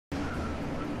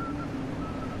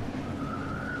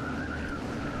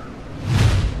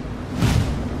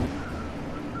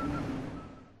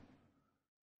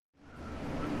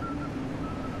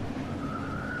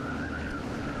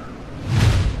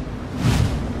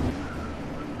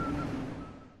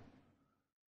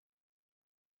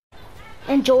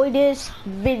enjoy this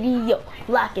video,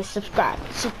 like and subscribe,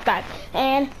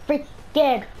 and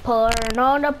forget turn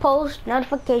on the post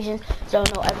notifications so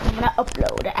you know every time I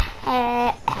upload.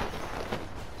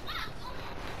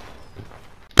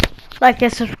 Like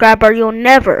and subscribe or you'll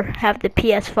never have the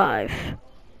PS5.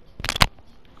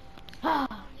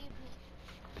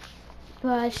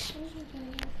 Gosh.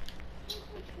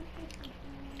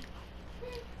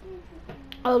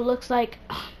 Oh, it looks like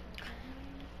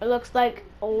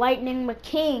Lightning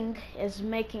McKing is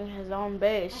making his own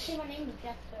base. I think my name is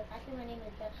Jester.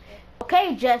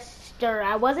 Okay, Jester,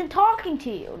 I wasn't talking to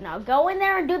you. Now go in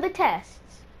there and do the tests.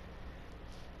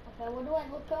 Okay, what do I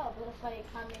look up? Look like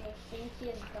how many things he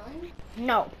has done?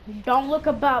 No, don't look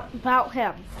about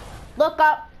him. Look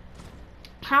up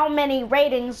how many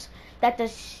ratings that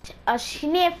the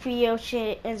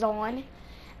initiative is on,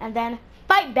 and then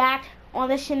fight back on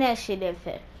the initiative.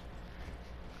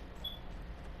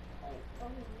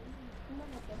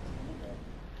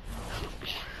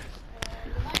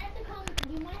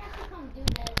 You might have to come do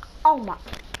this.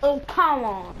 Oh come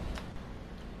on.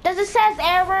 Does it says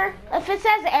error? If it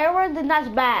says error, then that's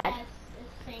bad.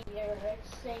 Yes,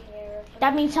 it's saying error.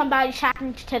 That means somebody's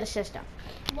hacking to the system.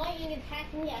 Lightning is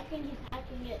hacking it. I think he's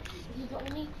hacking it. He's the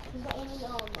only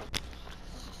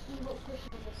evil person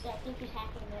in this set. I think he's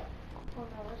hacking it. Oh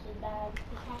no, this is bad.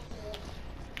 He's hacking it.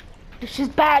 This is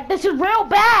bad. This is real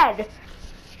bad.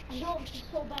 I know, it's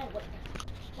so bad.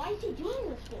 Why is he doing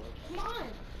this for? Come on.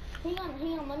 Hang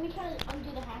on. Let me try to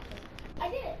undo the hacking. I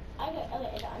did it. Okay,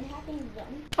 the unhacking is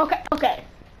done.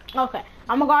 Okay.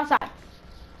 I'm gonna go outside.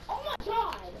 Oh my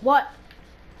god. What?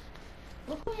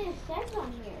 Look what it says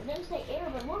on here. It doesn't say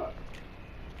error, but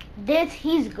look.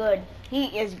 He's good. He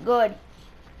is good.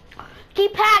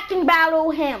 Keep hacking battle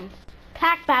him.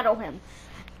 Pack battle him.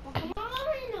 Oh, come on.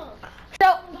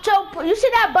 So you see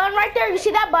that button right there? You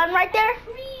see that button right there?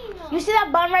 You see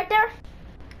that button right there?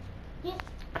 Yes.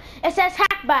 It says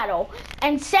hack battle.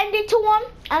 And send it to him,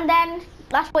 and then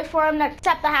let's wait for him to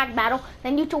accept the hack battle.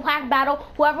 Then you two hack battle.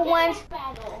 Whoever wins,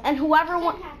 and whoever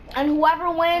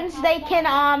wins, they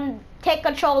can take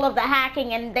control of the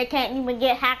hacking, and they can't even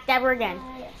get hacked ever again.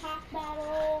 Hack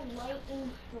battle,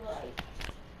 lightning strike.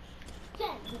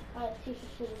 Send. See if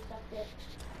it's accept it.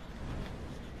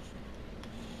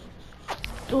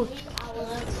 Dude.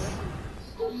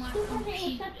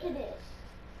 Accepted it.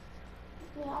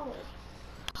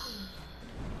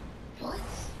 What?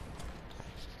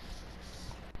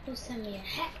 He'll send me a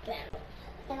hack battle.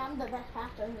 And I'm the best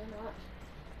hacker, and not.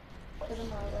 Because I'm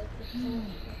not like this.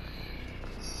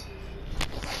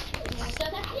 So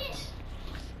that's it.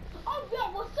 Oh, yo,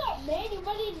 what's up, man? You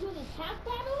ready to do this hack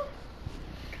battle?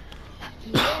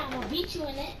 Yeah, I'm gonna beat you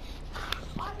in it.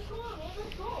 Alright, come on, man.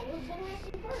 Let's go. Let's go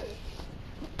hacking first.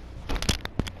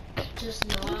 Just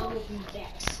know I will be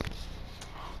best.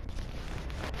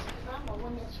 I'm gonna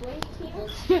win this race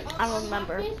here. I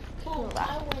remember. I win. It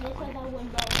says I win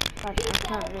both. Peace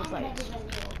out. I'm better than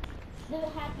you. The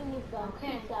hacking is done.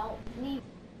 Peace out. Leave.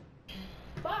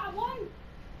 But I won.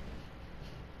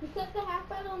 You set the hack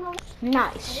battle and I won.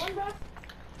 Nice. I won, bro.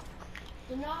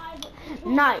 So now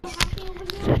Nice.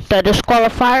 The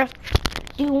disqualifier.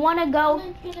 Do you want to go?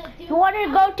 You want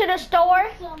to go to the store?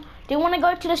 Do you want to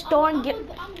go to the store and get?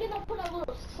 I'm gonna put a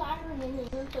little siren in the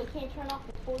room so it can't turn off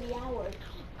for 40 hours.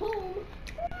 Boom.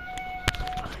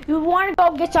 You want to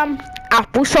go get some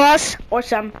applesauce or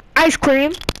some ice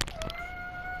cream?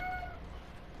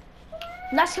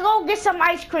 Let's go get some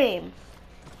ice cream.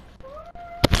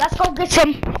 Let's go get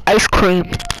some ice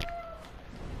cream.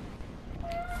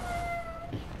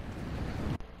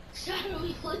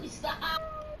 Suddenly, please stop.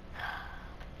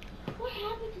 What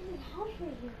happened to this house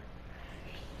right here?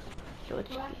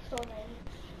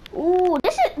 Ooh,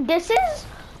 this is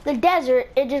the desert.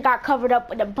 It just got covered up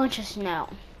with a bunch of snow.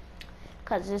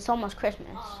 Cause it's almost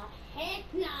Christmas. Aw, heck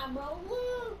nah, bro.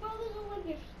 Look, bro, there's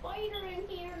like a spider in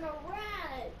here and a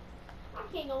rat. I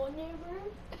can't go in there, bro.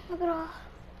 Look at all.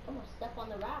 I'm gonna step on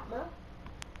the rat, bro.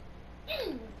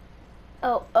 Ew.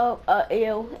 Let's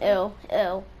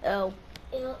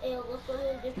go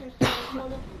to a different store.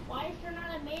 Why is there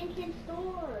not a mansion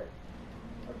store?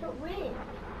 What's up, Rick?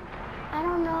 I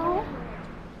don't know.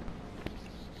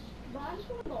 But I just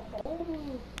wanna go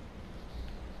home.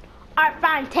 Alright,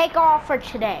 fine. Take off for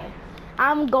today.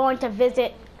 I'm going to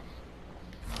visit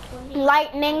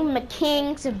Lightning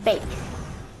McKing's base.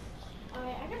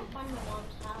 Alright, I gotta find my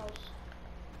mom's house.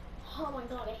 Oh my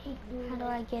god, I hate doing How do this.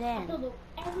 I get in? I don't know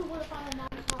everywhere to find my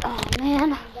mom's house. Oh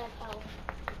man.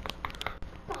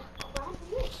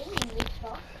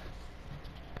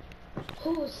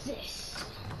 Who is this?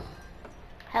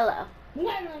 Hello.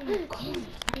 Manalorian.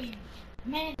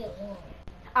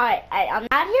 Alright, I'm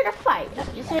not here to fight.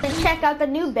 I'm just here to check out the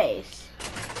new base.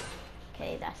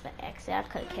 Okay, that's the exit. I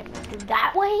could have came through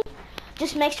that way.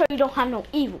 Just make sure you don't have no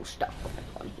evil stuff going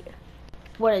on here.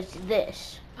 What is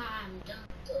this? I'm done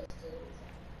with those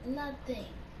dudes. Nothing.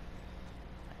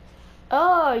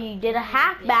 Oh, you did a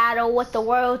hack battle with the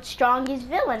world's strongest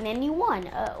villain and you won.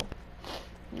 Oh,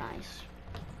 nice.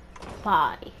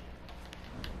 Bye.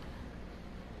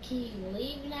 Can you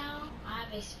leave now? I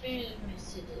have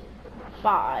experiments to do.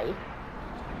 Bye.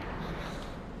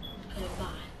 Okay, bye.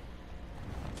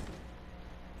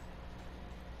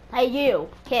 Hey, you,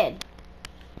 kid.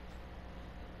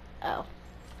 Oh.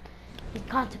 He's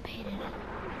constipated.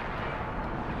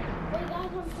 Wait, guys,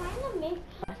 I'm trying to make...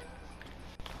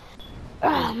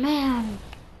 Oh, man.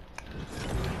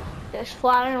 Just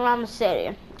flying around the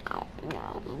city. Oh,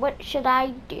 no. What should I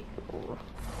do?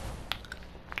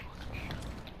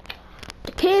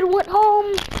 The kid went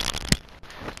home.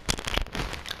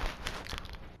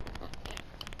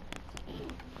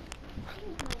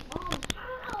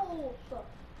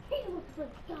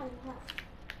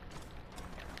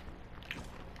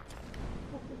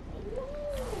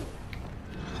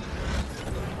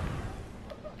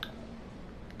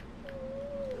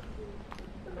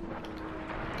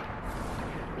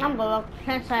 I'm gonna look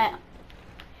sunset.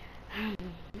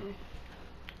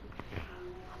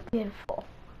 Beautiful.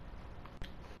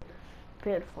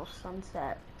 Beautiful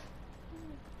sunset.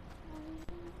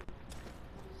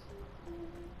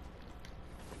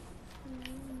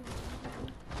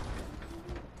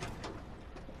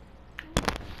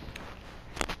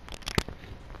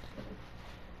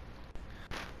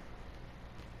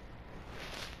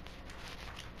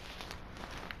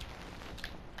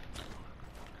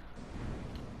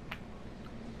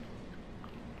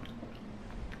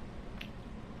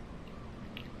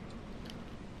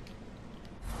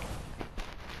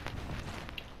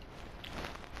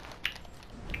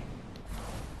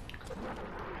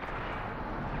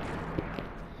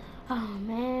 Oh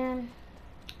man.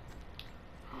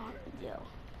 Yo.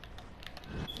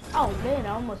 Oh man, I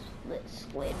almost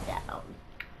slid down.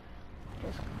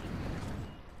 Just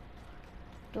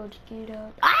don't get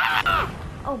out. Ah!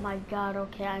 Oh my god,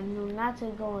 okay, I knew not to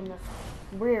go on the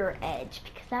rear edge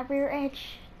because that rear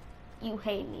edge, you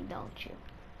hate me, don't you?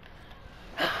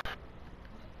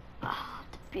 Ah,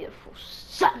 the beautiful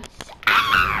sunset.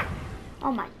 Ah!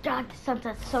 Oh my god, the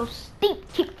sunset's so steep,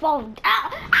 keep falling down.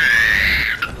 Ah!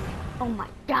 Oh my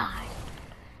god.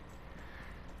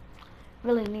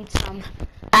 Really need some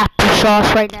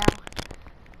applesauce right now.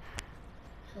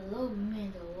 Hello,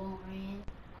 Manalorian.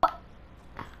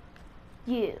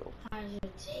 You. How's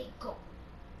your day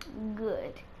going?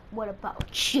 Good. What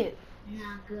about you?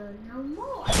 Not good no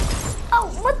more. Oh,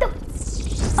 what the?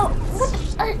 Oh, what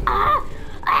the? Ah!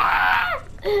 Ah!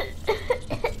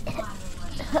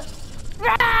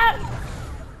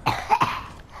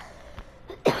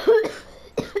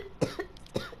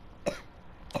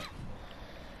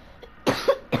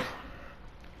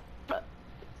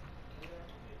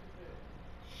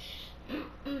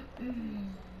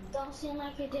 Don't seem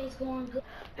like your day's going good.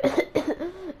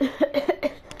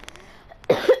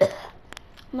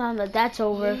 Mama, that's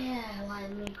over. Yeah, like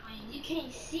you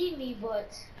can't see me,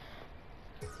 but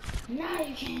now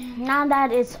you can. Now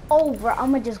that it's over,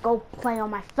 I'm gonna just go play on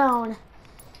my phone.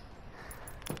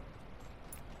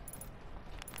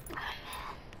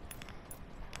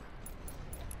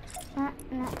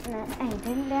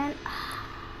 Anything then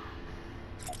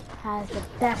has the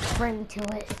best ring to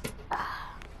it.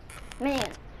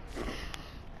 Man.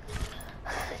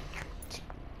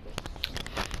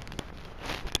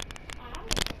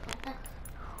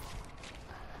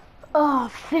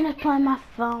 Oh, finna play my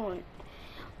phone.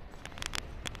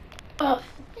 Oh,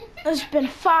 it's been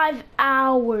 5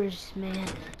 hours, man.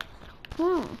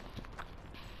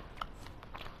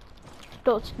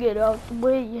 Let's get out the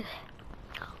way.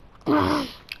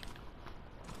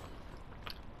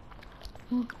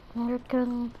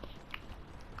 American.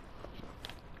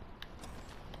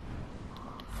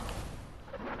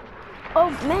 Oh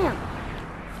man.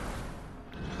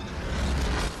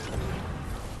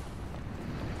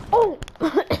 Oh.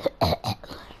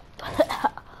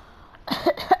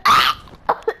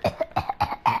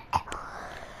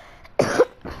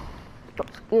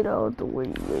 Let's get out the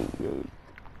way.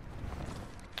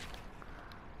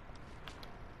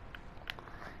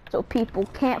 So people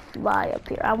can't fly up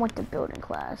here. I went to building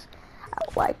class. I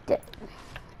liked it,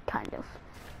 kind of.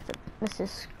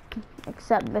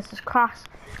 Except Mrs.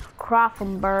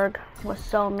 Krofenberg was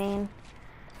so mean.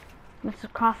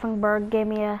 Mrs. Krofenberg gave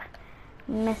me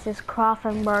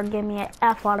an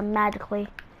F automatically.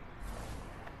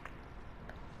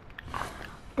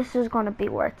 This is gonna be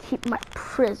where I keep my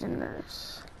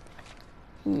prisoners.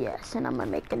 Yes, and I'm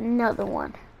gonna make another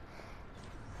one.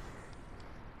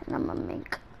 And I'm gonna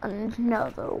make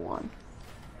another one.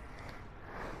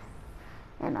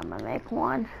 And I'm gonna make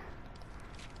one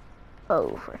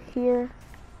over here.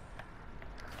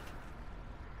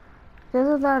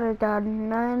 Dun dun dun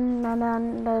dun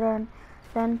dun dun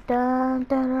dun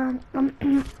dun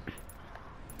dun.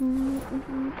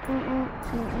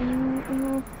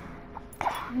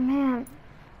 Oh, man.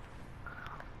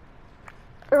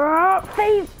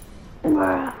 Face.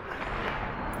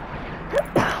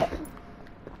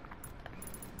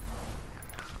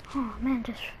 Oh man,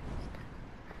 just.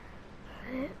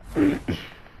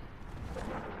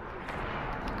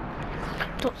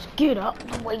 Just get up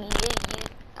the way you idiot.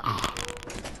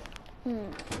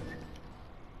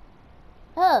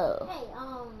 Oh. Hey,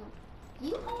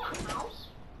 you have a house?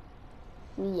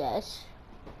 Yes.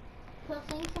 Because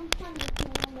I think sometimes you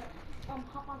can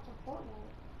hop onto Fortnite.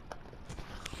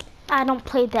 I don't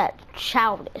play that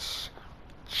childish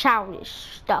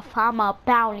stuff. I'm a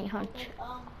bounty hunter.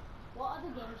 What other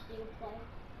games do you play?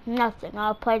 Nothing.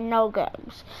 I play no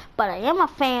games, but I am a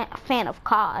fan of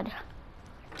COD.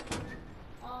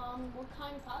 What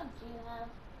kind of COD do you have?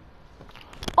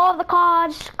 All the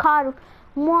CODs, COD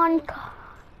 1.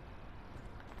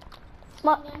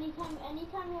 What? Anytime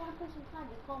you want to play some COD,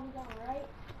 just call me down, right?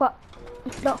 What?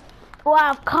 No. Well, I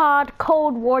have COD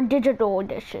Cold War Digital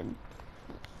Edition.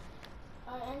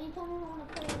 Anytime you want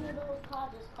to play any of those COD,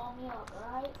 just call me up,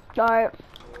 alright? Alright.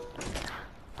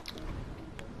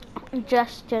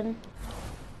 Justin.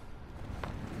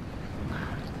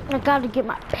 I gotta get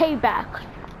my payback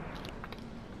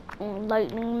on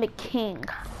Lightning McKing.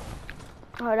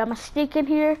 Alright, I'm gonna sneak in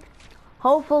here.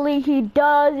 Hopefully he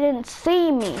doesn't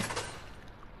see me.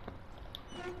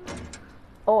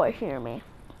 Or hear me.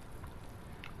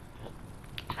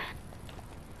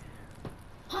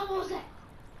 How was that?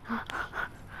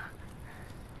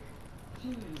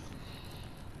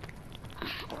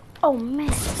 Oh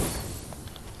man.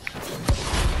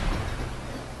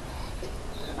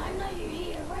 I know you're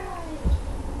here. Where are you?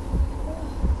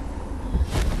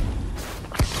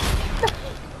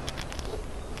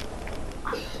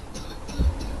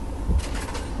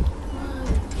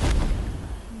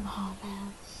 Oh man.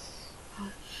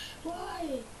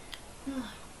 Why?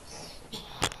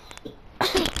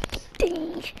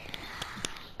 Dang.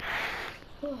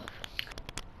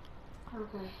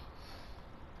 Okay.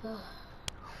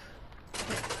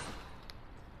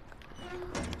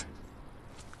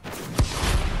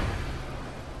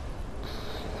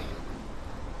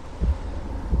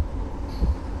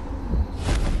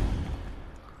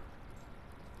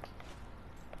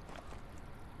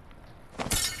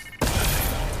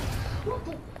 What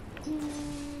the?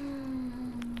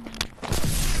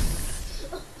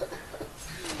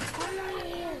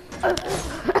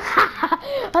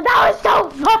 That was so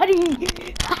funny.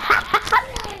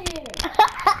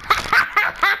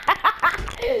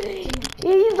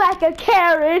 He's like a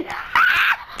Karen.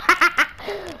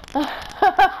 I'm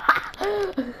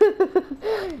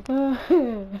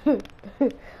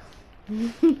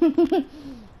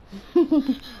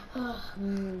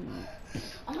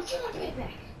gonna get my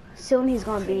payback. Soon he's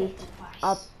gonna be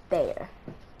up there.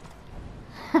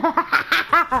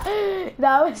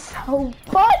 That was so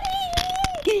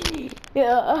funny.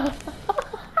 Yeah.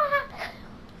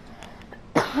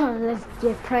 Let's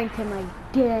just prank him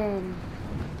again.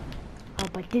 Oh,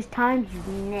 but this time he's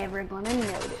never gonna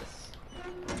notice.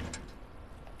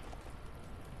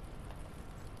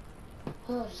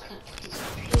 Oh, just gotta put these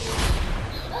computers.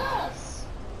 Yes!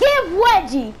 Give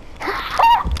Wedgie!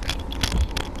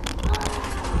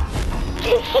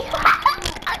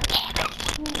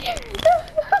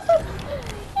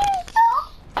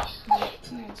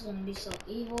 It's gonna be so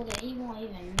evil that he won't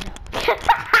even know.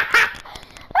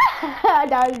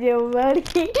 That was so funny.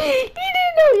 He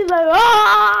didn't know. He's like,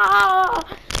 ah!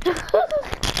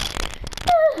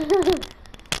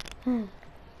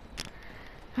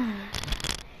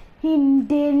 He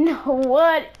didn't know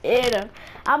what hit him.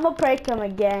 I'm gonna prank him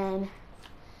again.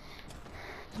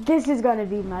 This is gonna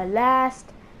be my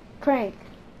last prank.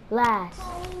 Last.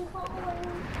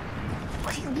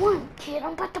 What do you want, kid?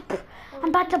 I'm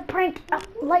about to prank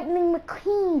Lightning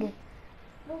McQueen.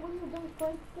 But when you're done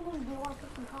pranking, do you want to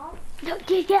put some cards? No,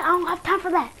 yeah, I don't have time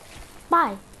for that.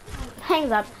 Bye.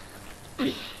 Hangs up.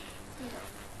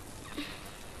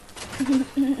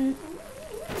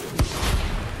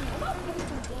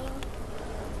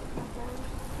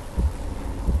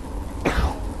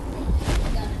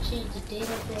 Change the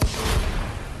database.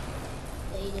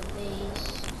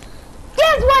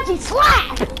 Here's what you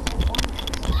slap!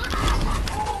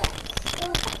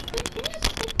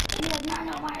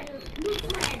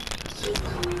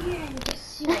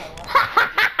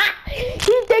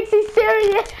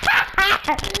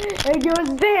 And you was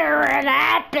there and it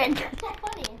happened. It's not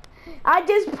funny. I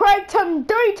just pranked him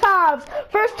 3 times.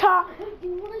 First time. Do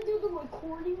you want to do the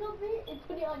recording of it and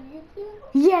put it on YouTube?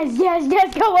 Yes,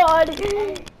 come on.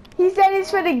 He said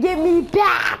he's gonna get me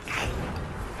back.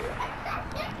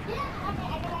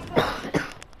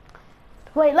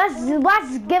 Wait, let's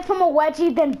give him a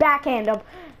wedgie, then backhand him.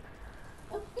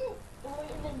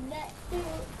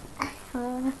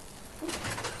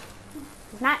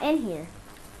 Not in here.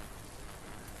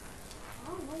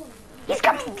 He's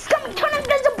coming, turn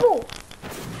invisible.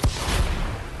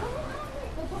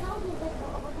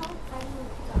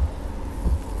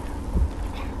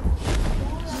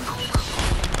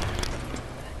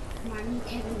 My new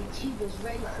Kevin and T was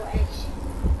ready for action.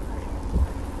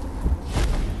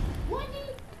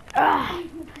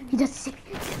 He doesn't see me.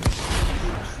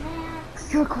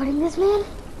 You're recording this, man?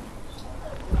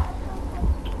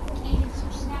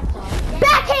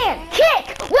 Backhand!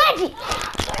 Kick! Wedgie!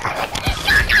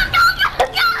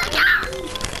 No!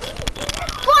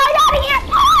 Fly out of here!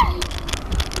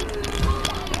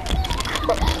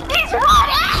 He's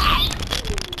running!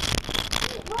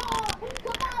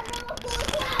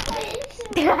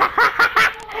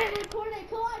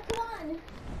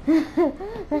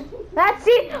 Let's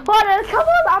see. Hold on, come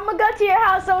on. I'm gonna go to your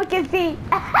house so we can see.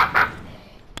 I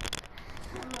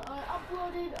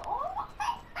uploaded all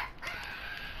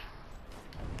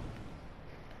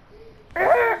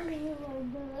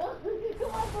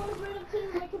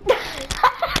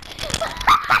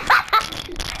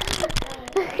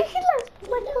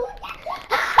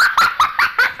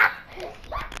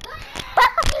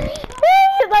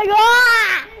He's like,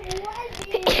 ah!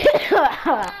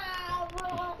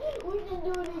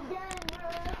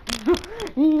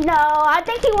 No, I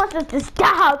think he wants us to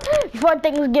stop before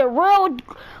things get real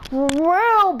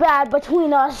bad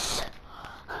between us.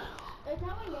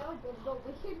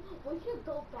 We should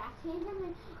go backhand him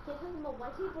and give him a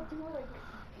wedgie, but do like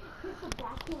hit the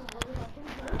backhand really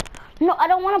hard. No, I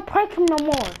don't want to prank him no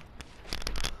more.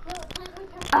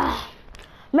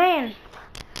 Man.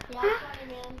 Yeah, funny,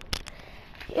 man.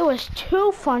 It was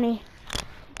too funny.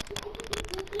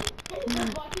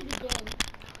 Let's watch it again.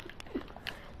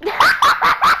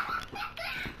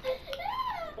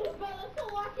 But let's go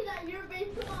watch it at your base.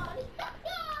 Come on. That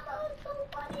was so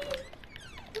funny.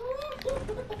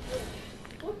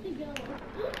 What's he going?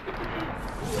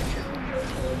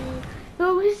 It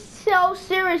was so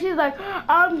serious. He's like,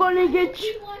 I'm gonna get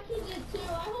you. He's watching it too.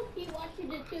 I hope he's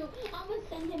watching it too. I'm gonna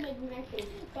send him a message.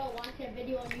 But watch that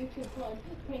video on YouTube called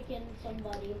pranking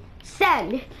somebody.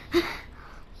 Send.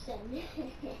 Send.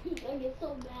 He's gonna get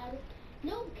so mad.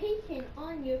 No patient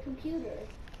on your computer.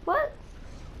 What?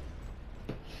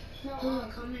 No,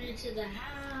 coming into the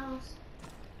house.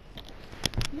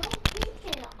 No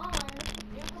patient on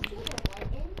your computer,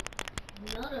 Morgan.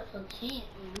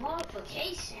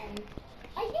 Notification.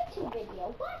 A YouTube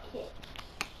video. Watch it.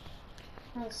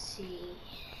 Let's see.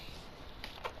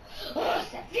 Oh,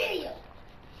 it's a video.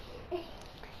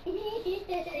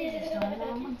 I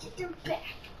want to do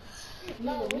back.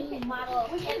 No, we should go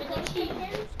to him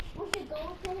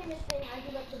and say, I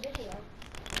give up the video.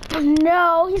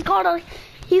 No,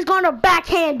 he's gonna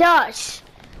backhand us.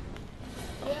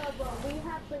 Yeah, but we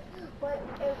have to, but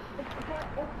if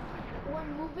when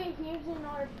moving here's in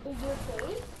your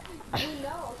face, we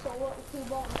know, so we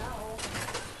won't know.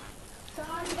 So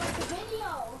how do you like the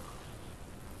video?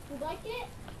 You like it?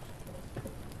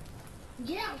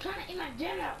 Yeah, I'm trying to eat my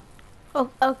dinner. Oh,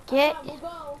 okay. We'll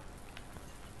go.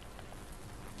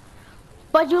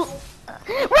 But you.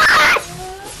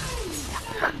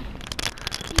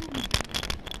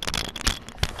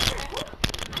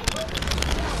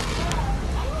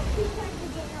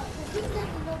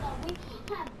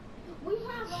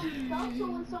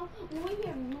 Run! So when we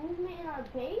hear movement in our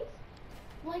base,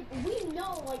 like we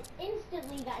know like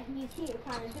instantly that he's here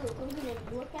trying to do it, so we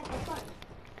can look at the front.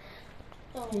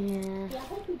 So yeah, I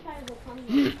hope he tries to come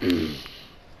here.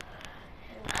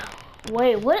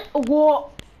 Wait, what?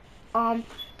 Well,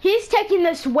 he's taking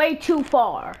this way too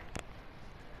far.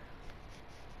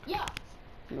 Yeah.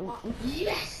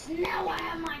 Yes, now I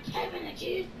have my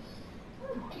cabinet.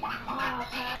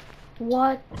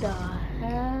 What the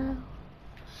hell?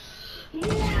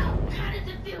 Now, how does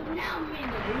it feel now,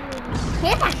 man?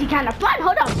 It's actually kind of fun.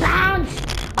 Hold on, bounce.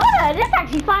 Hold on, it's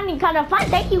actually funny, kind of fun.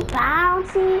 Thank you,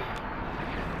 bouncy.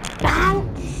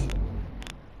 Bounce.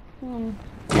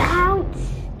 Bounce.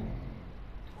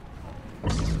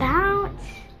 Bounce.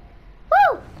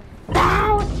 Woo!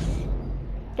 Bounce.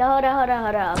 Hold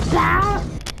on.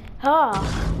 Bounce.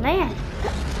 Oh, man.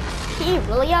 He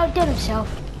really outdid himself.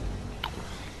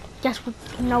 Guess what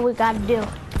we gotta do.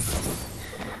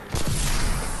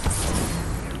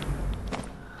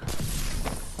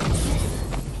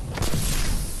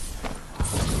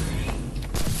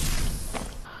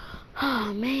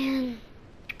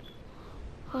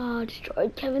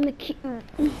 Kevin the key.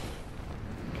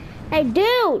 Hey,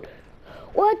 dude!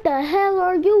 What the hell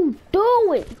are you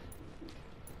doing?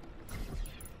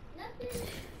 Nothing.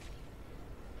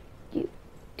 You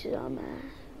dumbass.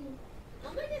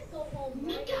 I'm gonna just go home.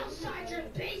 Look outside your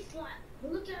basement.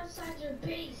 Look outside your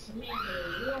basement.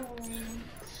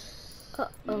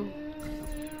 Uh-oh.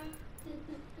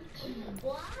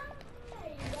 Why?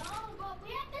 No, but we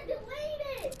have to delete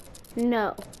it.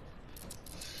 No.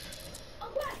 Oh,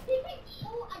 what?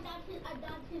 Oh, I got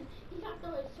his. He tried to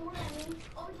throw his sword at me.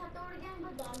 Oh, he tried to throw it again,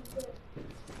 but I'm good.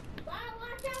 Wow,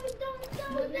 watch out, he's throwing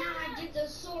stones. But now I get the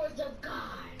swords of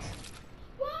God.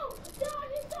 Whoa, God,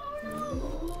 he's throwing them.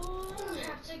 I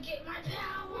have to get my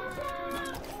power.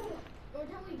 Or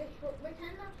tell me,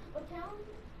 pretend, or tell him.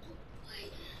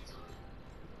 Wait,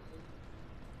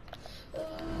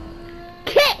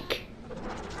 Kick!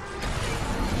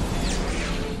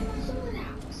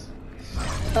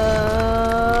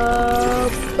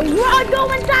 Run,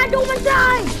 go inside, go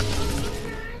inside!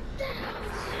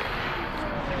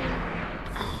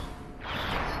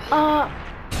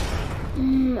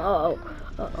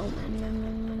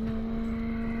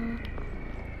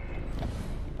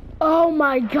 Oh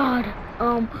my God.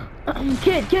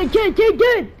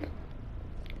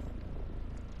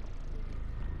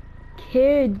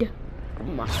 Kid.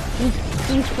 Come on.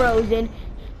 He's frozen.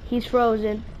 He's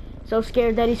frozen. So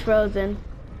scared that he's frozen.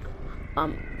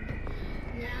 now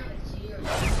it's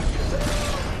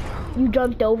yours. You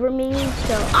jumped over me,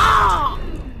 so ah!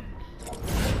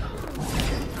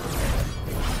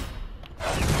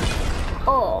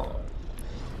 Oh.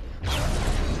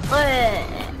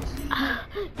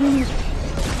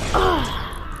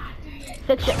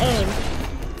 Fix your aim.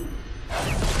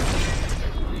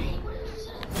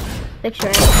 Fix your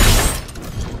aim.